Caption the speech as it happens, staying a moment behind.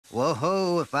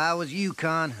Whoa-ho, if I was you,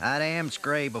 Con, I'd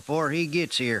amscray before he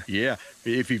gets here. Yeah,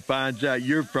 if he finds out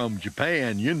you're from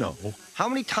Japan, you know. How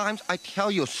many times I tell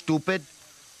you, stupid?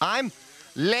 I'm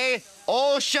Le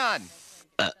Ocean.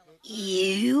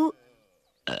 U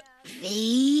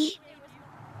V.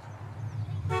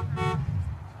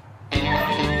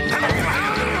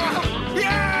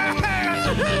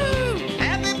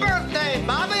 Happy birthday,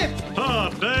 Bobby! Oh,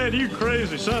 Dad, you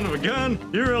crazy son of a gun.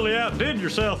 You really outdid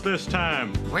yourself this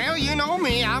time. Well, you know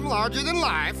me, I'm larger than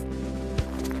life.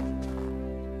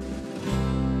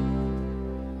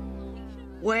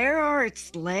 Where are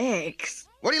its legs?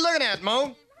 What are you looking at,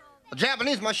 Mo? A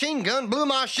Japanese machine gun blew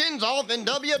my shins off in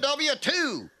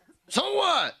WW2. So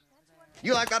what?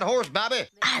 You like that horse, Bobby?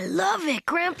 I love it,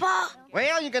 Grandpa.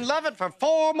 Well, you can love it for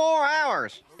 4 more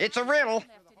hours. It's a riddle.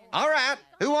 All right,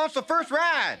 who wants the first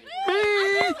ride?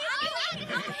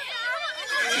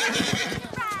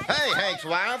 Hey, Hank's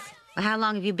wife. Well, how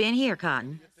long have you been here,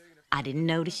 Cotton? I didn't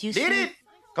notice you. Did it?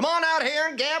 Come on out here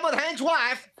and gab with Hank's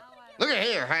wife. Look at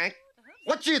here, Hank.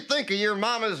 What you think of your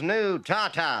mama's new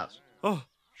tatas? Oh,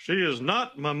 she is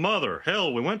not my mother.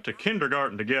 Hell, we went to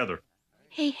kindergarten together.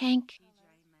 Hey, Hank.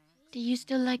 Do you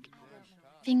still like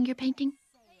finger painting?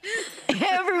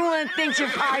 Everyone thinks your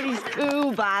party's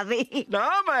cool, Bobby.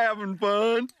 I'm having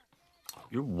fun.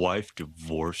 Your wife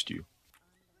divorced you.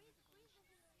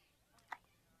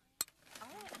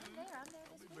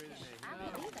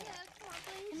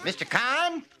 Mr.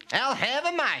 Khan, I'll have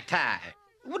a Mai Tai.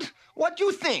 What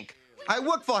you think? I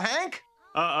work for Hank?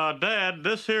 Dad,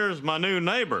 this here's my new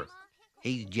neighbor.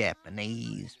 He's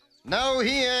Japanese. No,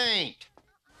 he ain't.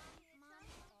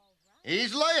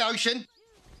 He's Laotian.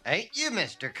 Ain't you,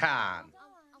 Mr. Khan?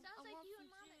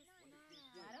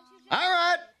 All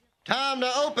right, time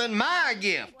to open my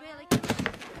gift.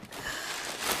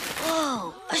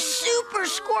 Whoa, a super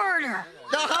squirter.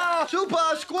 The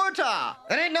Super Squirter.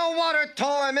 It ain't no water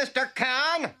toy, Mr.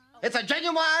 Khan. It's a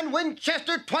genuine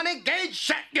Winchester 20-gauge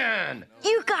shotgun.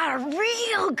 You got a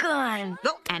real gun.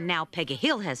 Oh, and now Peggy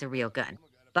Hill has a real gun.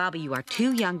 Bobby, you are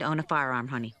too young to own a firearm,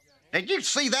 honey. Did you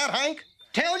see that, Hank?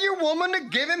 Tell your woman to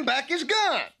give him back his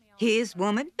gun. His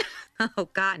woman? Oh,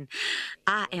 Cotton,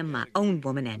 I am my own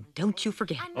woman, and don't you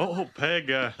forget. Oh, Peg,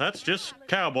 that's just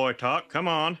cowboy talk. Come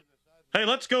on. Hey,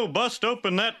 let's go bust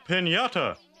open that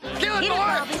piñata. Kill it, boy!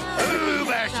 Ooh,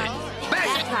 bash it!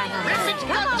 Bash it! Right, Rip it!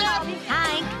 come on, Cut Bobby.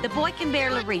 Hank, the boy can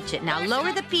barely reach it. Now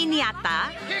lower the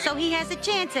piñata so he has a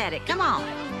chance at it. Come on.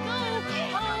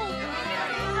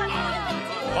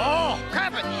 Oh,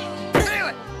 crap it! Kill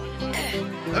it!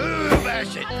 Ooh,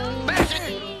 bash it! Bash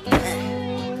it!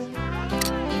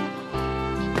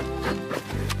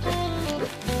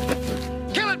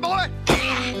 Kill it, boy!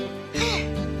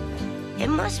 It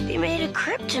must be made of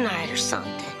kryptonite or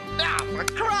something. Ah, for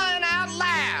crying